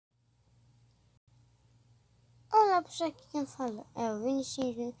só pra aqui quem fala. É o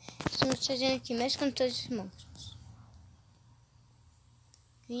Vinicius. Estamos fazendo aqui meus cantores monstros.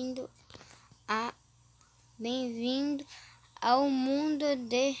 Bem-vindo ao mundo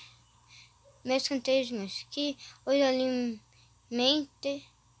de meus cantores monstros. Que hoje alimente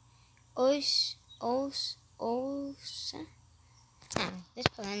ouça. Deixa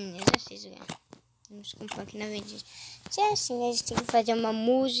eu falar no exercício. Vamos comprar aqui na vendinha. Se é assim, a gente tem que fazer uma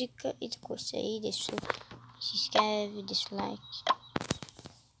música e depois aí, se inscreve, deixa o like.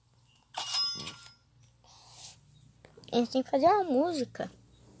 A gente tem que fazer uma música.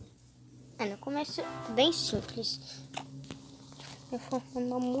 No começo bem simples. Eu vou fazer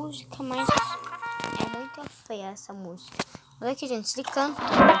uma música, mas é muito feia essa música. Olha aqui, gente, ele canta, tá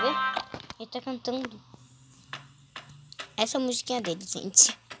vendo? Ele tá cantando essa musiquinha dele,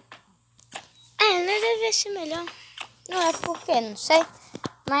 gente. Não deve ser melhor. Não é porque, não sei.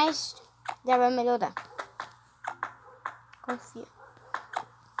 Mas já vai melhorar. Confia.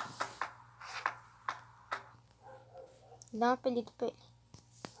 Dá um apelido pra ele.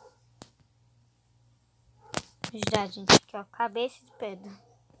 Já, gente. Aqui, ó. Cabeça de pedra.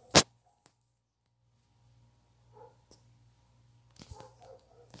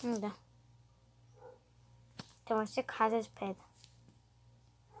 Não dá. Então vai ser casa de pedra.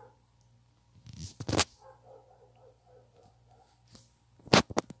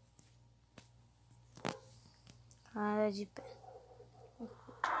 Casa de pedra.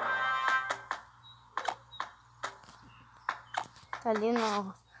 Tá ali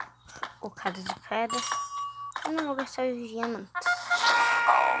o casa de pedra. Eu não vou gastar os diamantes.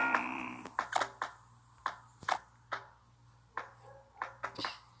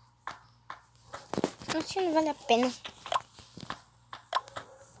 Acho que não vale a pena.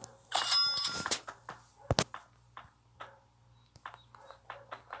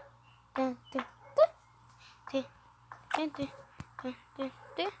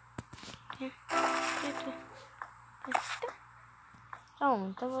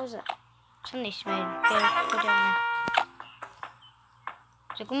 Pronto, eu vou usar. Só nesse mesmo, que eu vou jogar.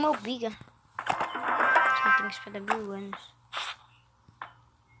 Joga uma biga. Não tem que esperar 1000 anos.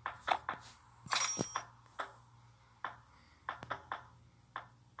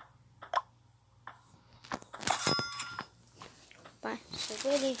 Pai,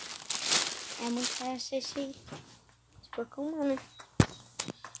 chegou ali. É muito fácil esse Pokémon, né?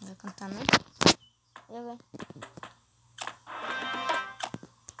 Não vai cantar, não? Já vai.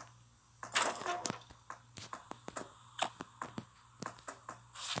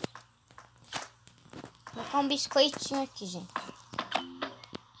 Vou colocar um biscoitinho aqui, gente.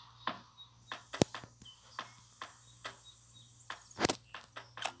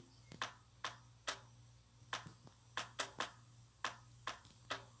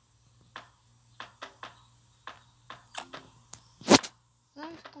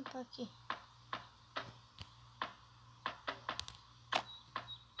 Vamos tampar aqui.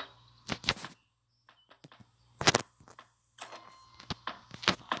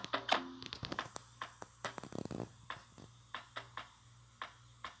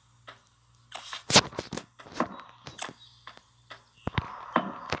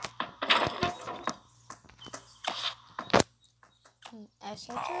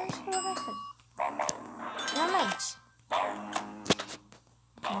 Essa aqui é a exploração. Finalmente.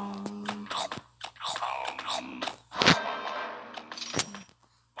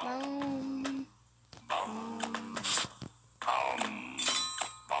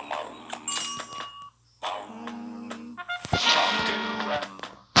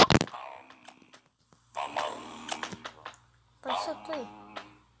 Passou tudo aí.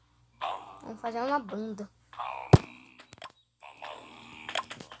 Vamos fazer uma banda.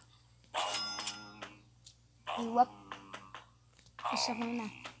 Deixa eu arrumar.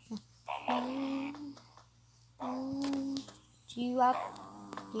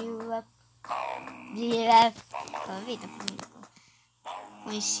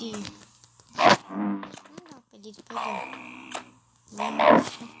 Com esse. Não dá um pedido pra ele.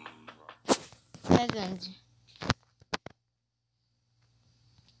 É grande.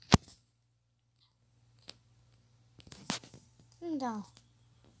 Não dá.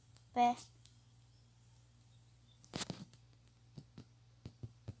 Pé.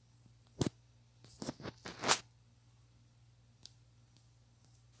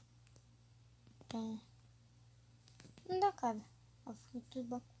 Não dá, cara. Tudo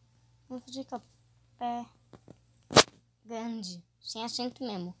bom. Vamos fazer com o pé grande, sem acento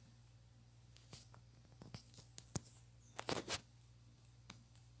mesmo.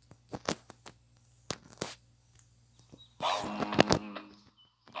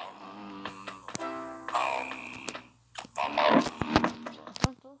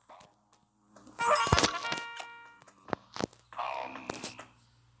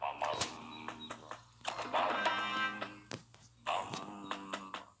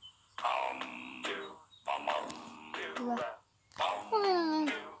 jogar.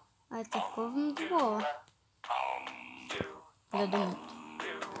 Até ficou muito boa. Filha do mundo.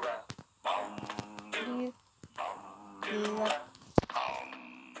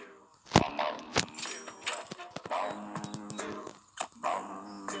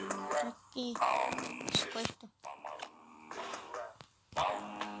 Aqui. Biscoito.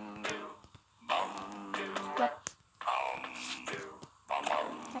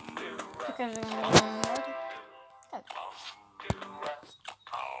 Tu quer jogar no modo? Tá.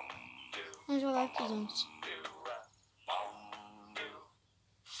 Vamos jogar aqui, gente.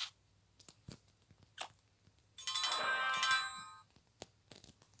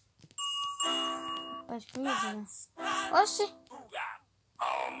 Pode comer, né? Oxi!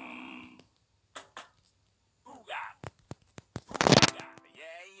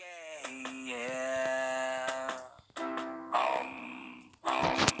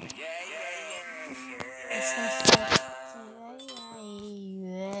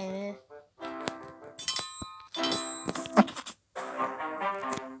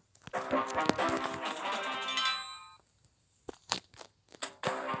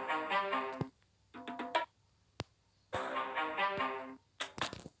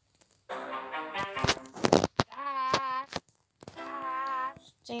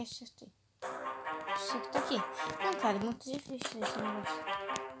 Acertei. Isso aqui tá aqui. Não, cara, é muito difícil esse negócio.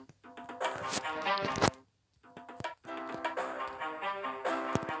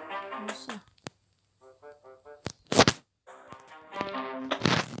 Assim.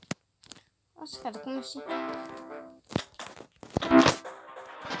 Nossa, cara, como assim?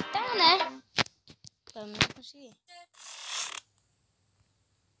 Tá, né? Pelo menos eu consegui.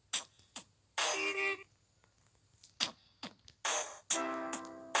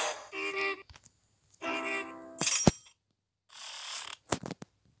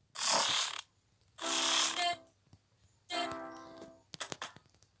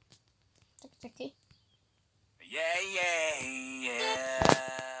 Tá aqui.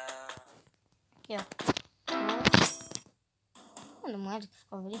 Aqui, ó. Mano, mágico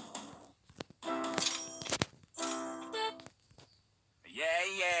ficou ali.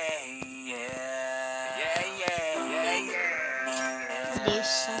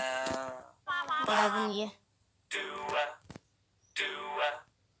 Deixa. Da agonia.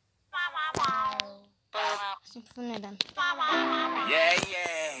 Sempre funerando.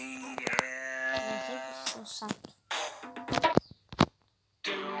 Eu sempre sou santo.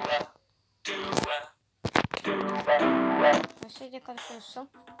 Achei de aquela posição.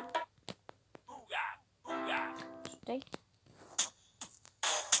 Gostei.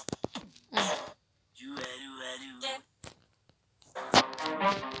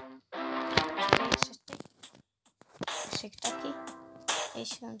 Esse aqui tá aqui.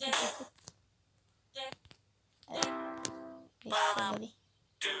 Esse não tá aqui. Esse tá ali.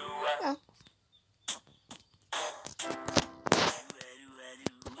 Não.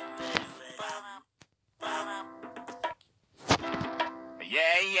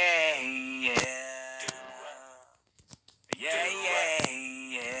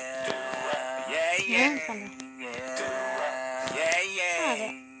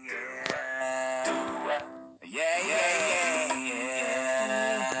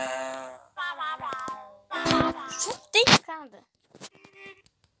 Tem cada.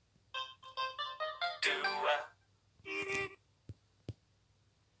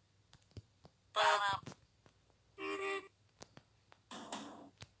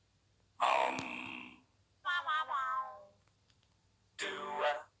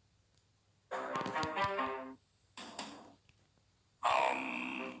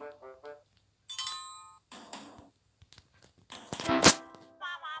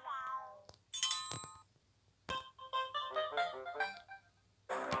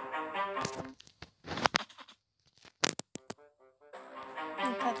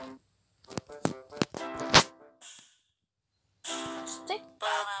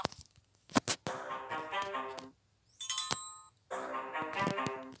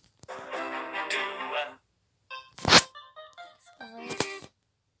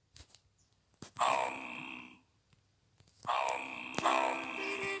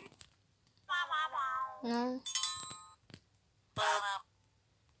 Não.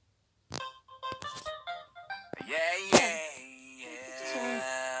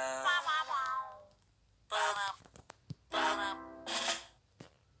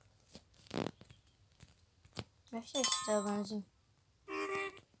 Achei esse dragãozinho.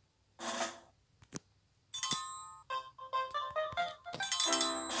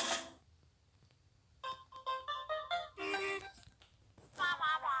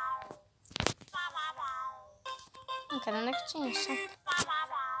 cara, onde é que tinha isso?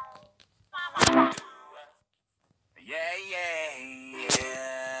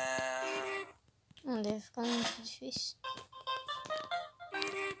 Não deve ficar muito difícil.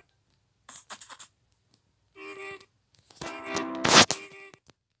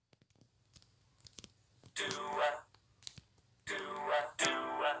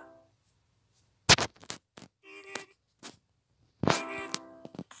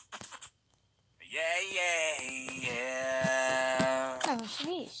 Não, vou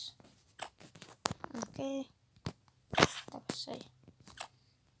subir isso. Ok. Dá pra sair.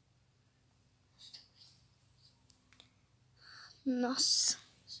 Nossa,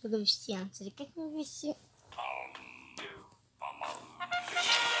 sou viciante. O que é que eu vicio?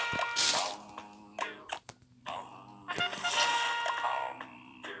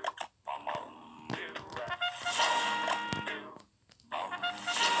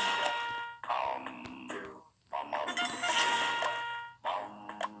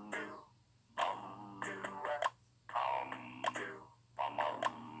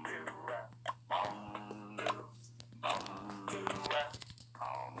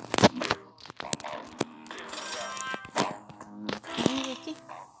 Vamos ver aqui.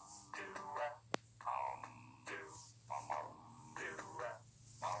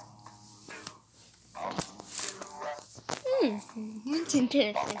 Muito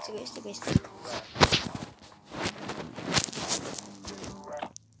interessante, gostei.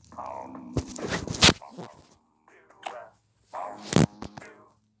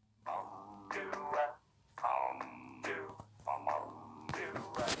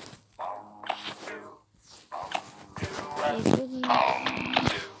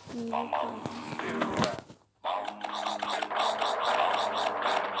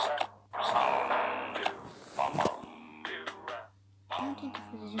 Vamos tentar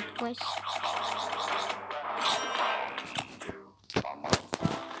fazer junto com esse.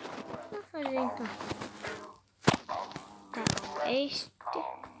 Vamos fazer então. Tá, este.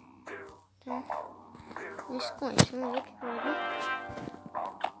 Tá. Isso com esse. Vamos ver o que vai vir.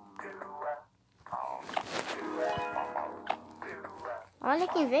 Olha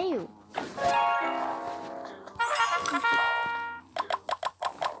quem veio.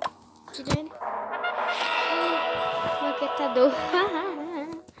 Tira ele. Maquetador.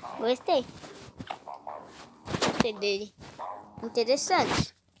 Gostei. Gostei dele.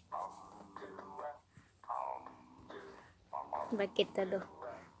 Interessante. Maquetador.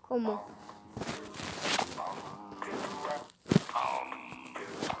 Como?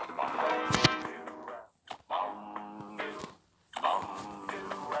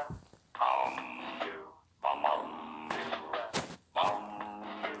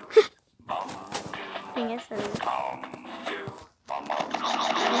 Engraçado.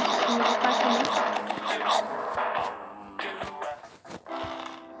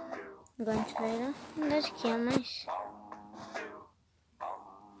 Agora a gente vai lá. Onde é que é mais?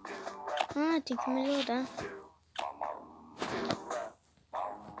 Ah, tem que melhorar.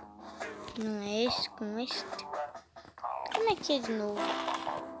 Não é este com este. Como é que é de novo?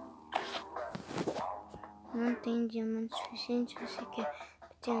 Não tem diamante suficiente. Você quer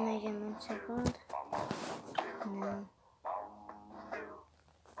ter mais diamantes agora? Não.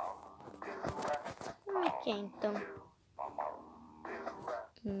 Como é que é então?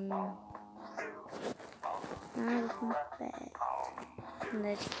 Completo. Onde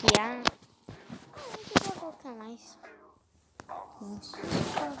é que há? Eu vou colocar mais. Isso.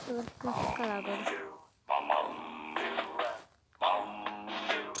 Vou colocar lá agora.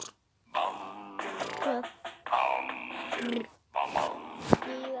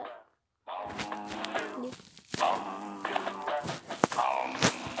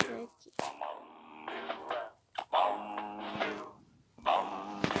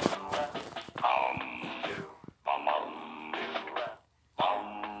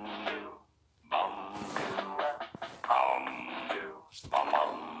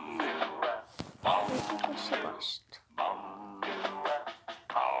 Você gosta?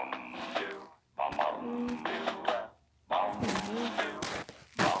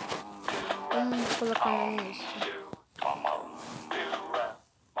 Vamos colocar o nome nisso.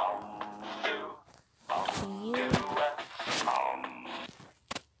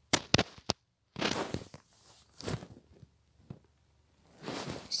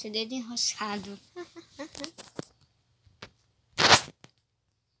 Esse dedo enroscado.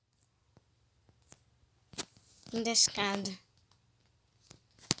 Endescado.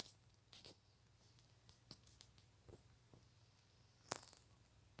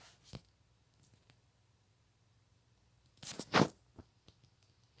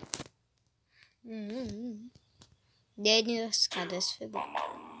 Dedo enroscado, essa foi boa.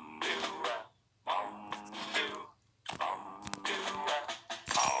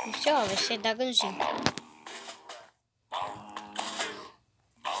 Isso, ó, vai ser dragãozinho.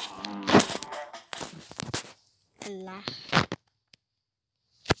 Lá.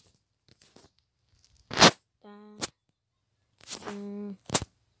 Tá.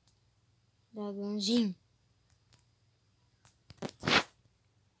 Dragãozinho.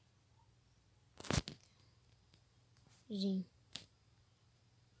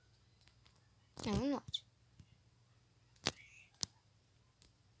 Não, não.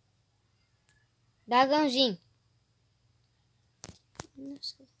 Dragãozinho.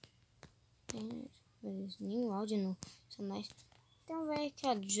 Nossa. Nenhum áudio não. Só mais. Então vai aqui,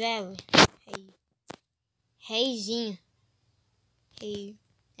 ó. Jerry. Rei. Reizinho. Rei.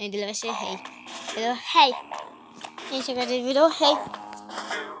 Ainda ele vai ser rei. Virou rei. Gente, agora ele virou rei.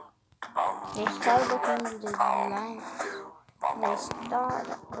 Deixa o botão de like. Da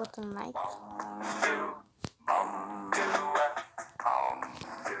história. Botão like.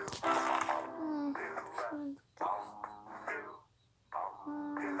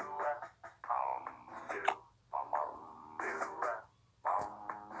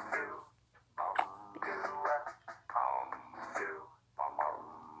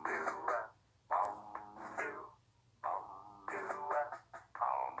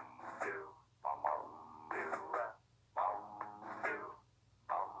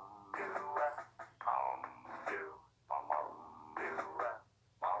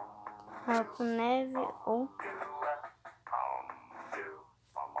 Com neve ou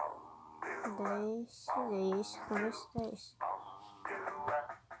deixa com esse 10.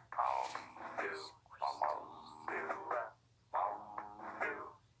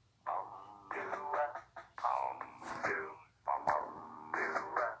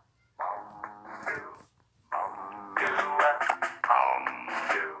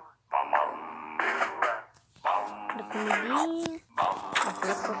 Da comidinha.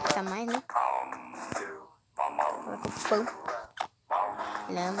 Vou colocar mais, né? Coloca o pão.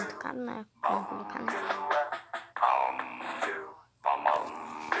 Ele é muito caro, né? Vamos colocar, né?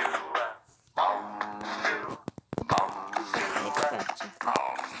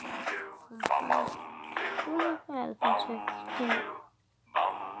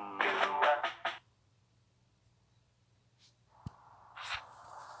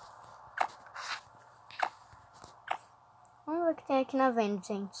 Vamos ver o que tem aqui na venda,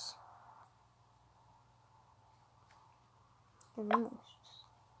 gente.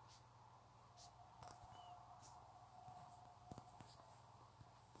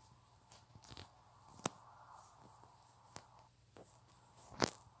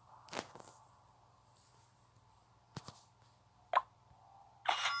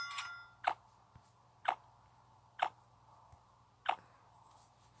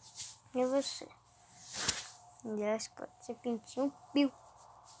 E você? Aliás, pode ser pintinho pio.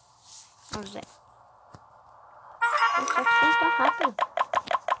 Vamos ver. Só que tem tão rápido.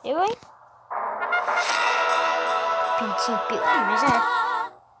 Eu, hein? Pintinho pio. Mas é.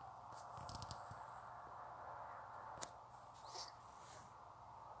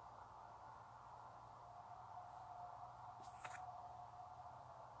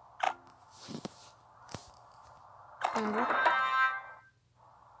 Vamos ver.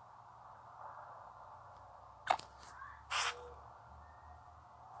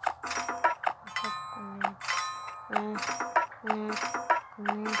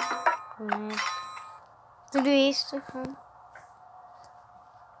 Tudo isso.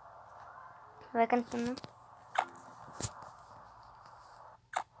 Vai cantando.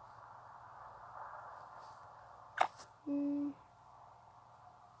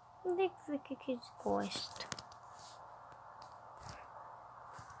 Deixa eu ver o que eles gostam.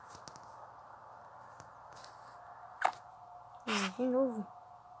 De novo.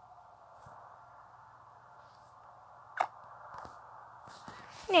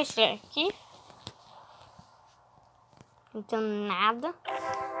 Deixa aqui. Então nada.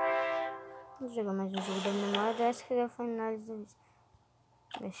 Vou jogar mais um jogo da memória. Dessa que já foi finalizado.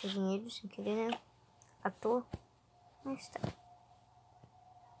 Deixa dinheiro sem querer, né? À toa. Mas tá.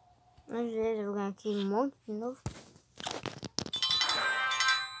 Às vezes eu vou ganhar aqui um monte de novo.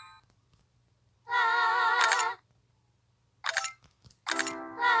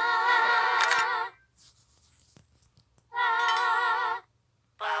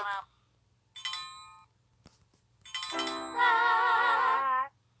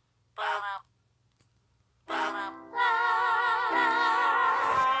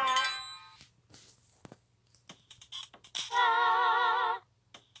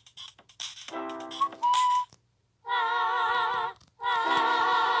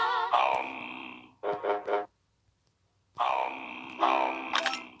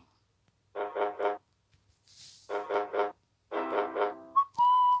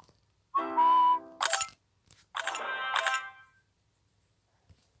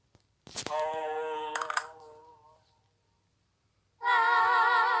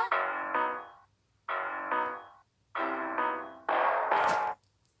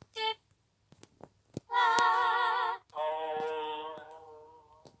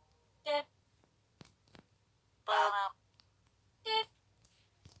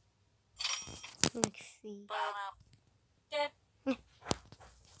 Olha que feio.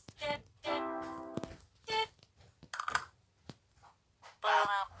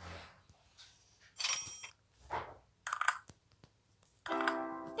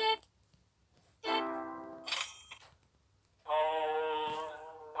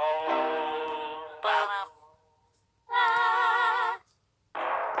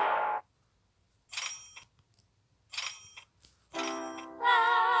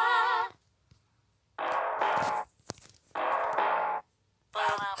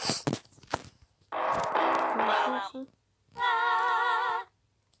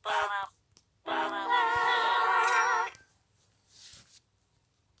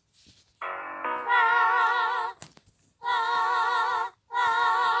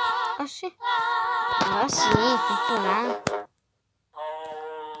 Oxi. Ah, sim, tem que pular.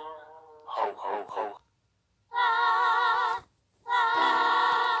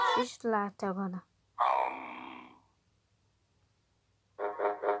 Fiz lá até agora.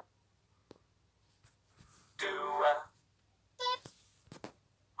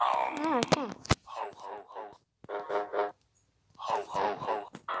 Ah, aqui.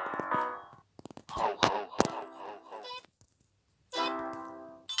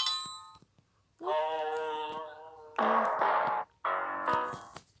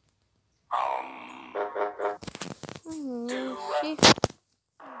 Oxi.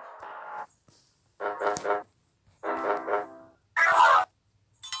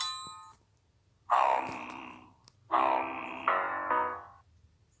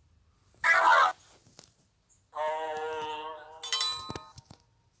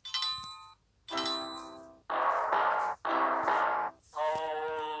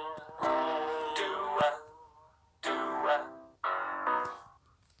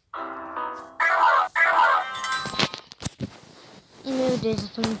 Meu Deus, eu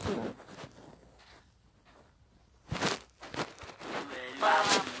tô muito louco.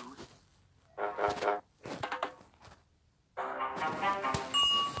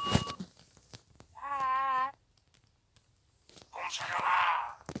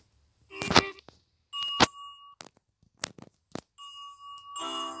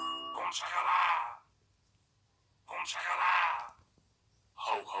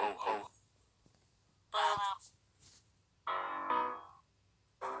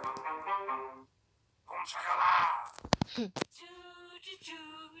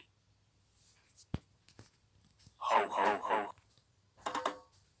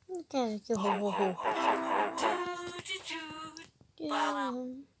 Não quero que eu vou.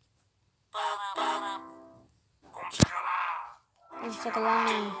 Deixa eu lá.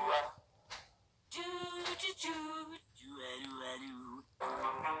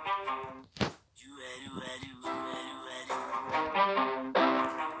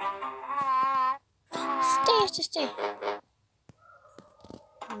 Stay.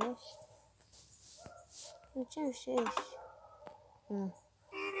 Não tinha seis.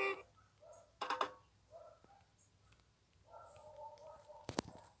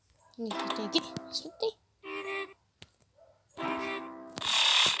 Tem aqui. Soltei.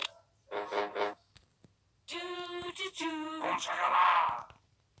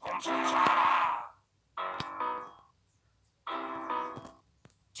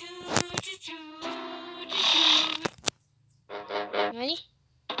 Ali.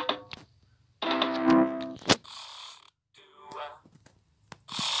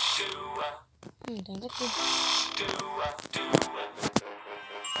 Então daqui.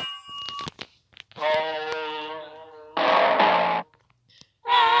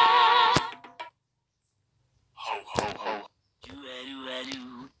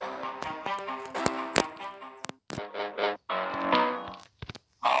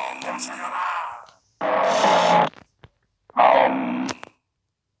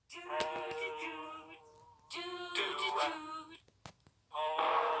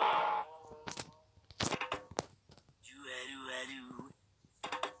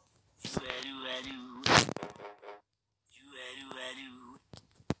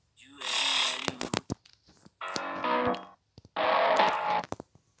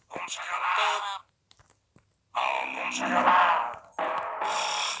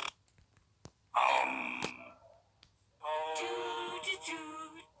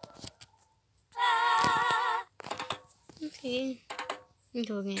 Ok. Não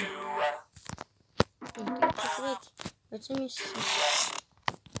tô ganhando. Pode ser mexer.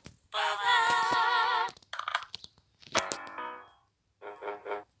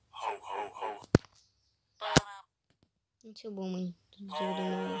 Não sei bom, mãe. Tô dizendo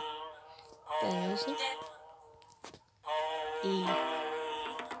uma pensa. E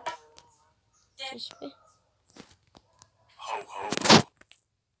XP.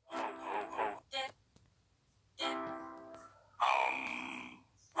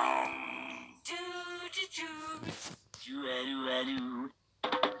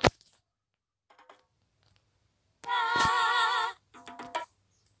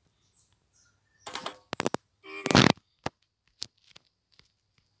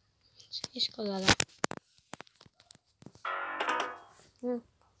 Escolha lá. Não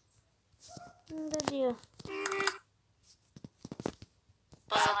dia.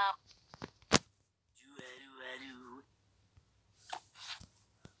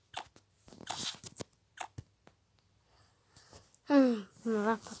 Vamos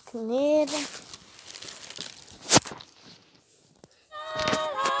lá pra peneira.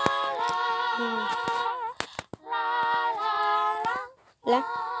 Lá.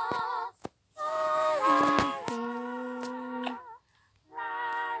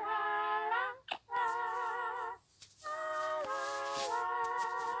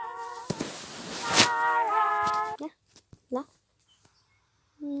 Lá.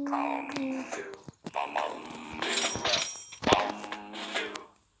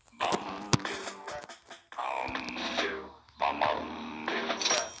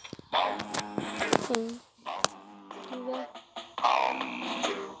 Sim.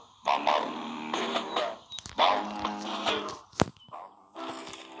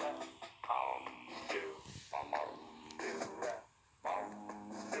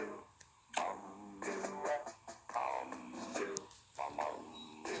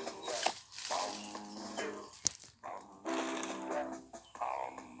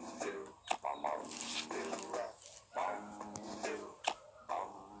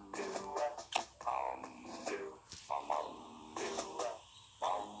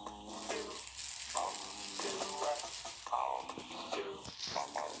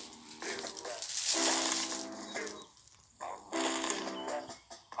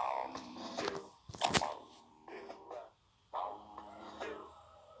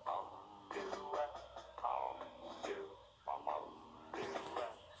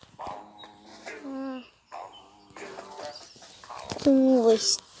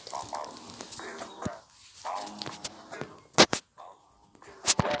 Dois.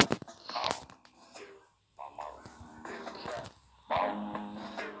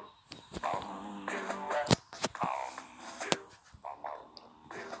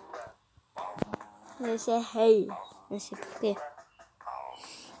 Esse é rei. Não sei porquê.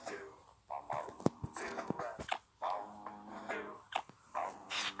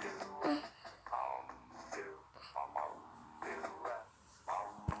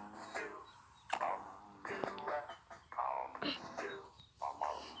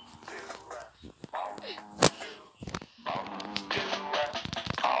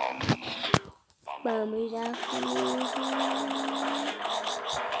 Vamos já comigo.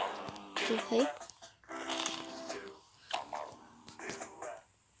 O rei.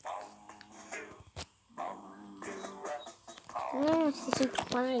 Não, se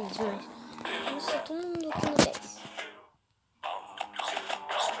sinto mais, mas eu sou todo mundo com 10.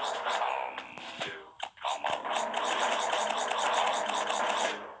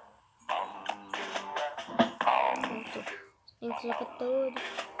 Tem que colocar todo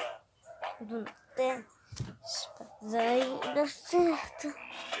do 10. Daí dá certo.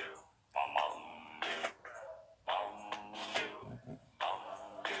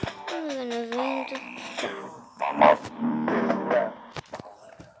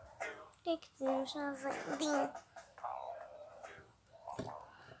 O que temos na vendinha?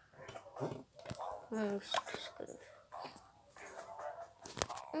 Vamos escrever.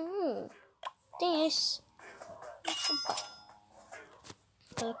 Tem esse.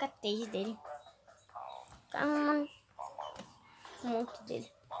 Vou colocar 3 dele. Um monte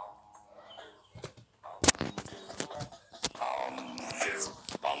dele.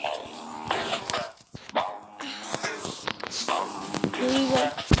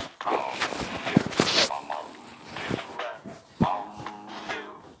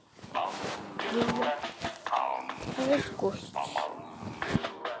 Olha os gostos.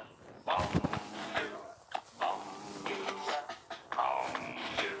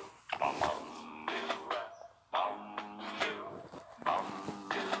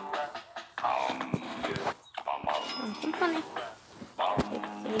 Tampa, né?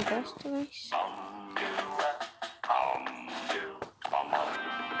 Ele gosta, mas...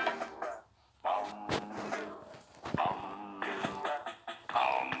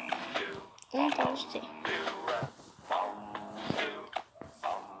 gostei.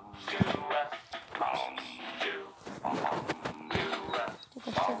 Eu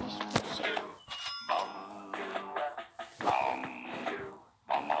gostei desse.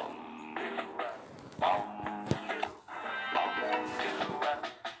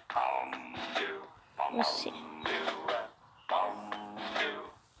 você.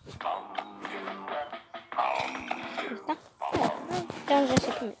 Tá? Então já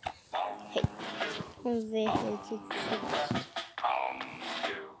sei primeiro. Hey. Vamos ver o que faz.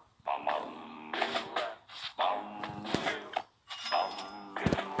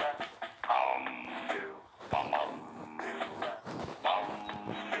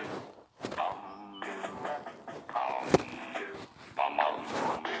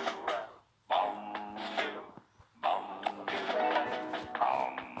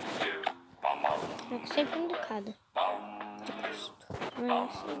 Sempre indicado.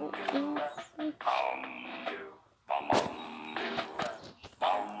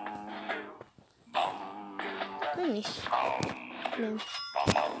 Isso. Não.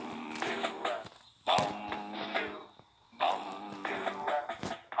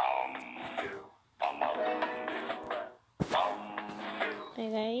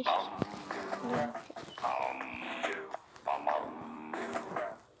 Pegar isso.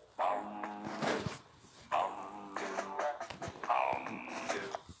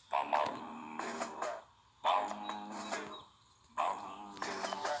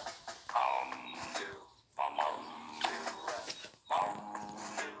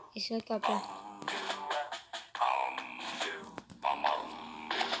 Isso aqui é pra...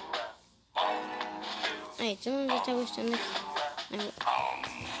 Aí, todo mundo já tá gostando aqui.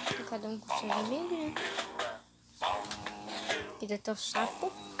 Cada um com seus amigos, né? Aqui dá até o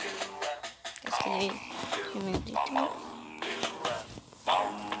sapo. Esse daí é meu dito, né?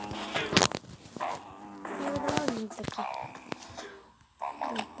 Eu vou dar uma limpa aqui.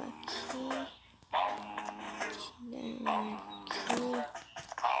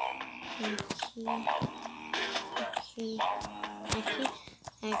 Limpa aqui.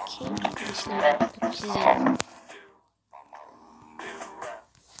 Aqui, isso não tá precisando.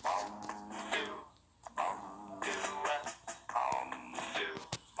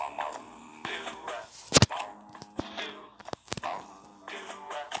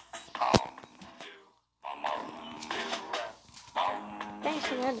 Tá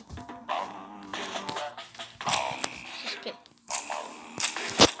ensinando. XP.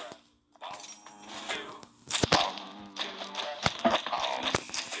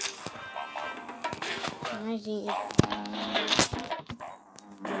 Mais dinheiro.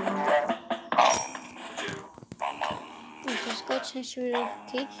 Os coaches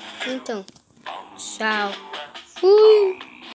aqui. Então, tchau. Fui.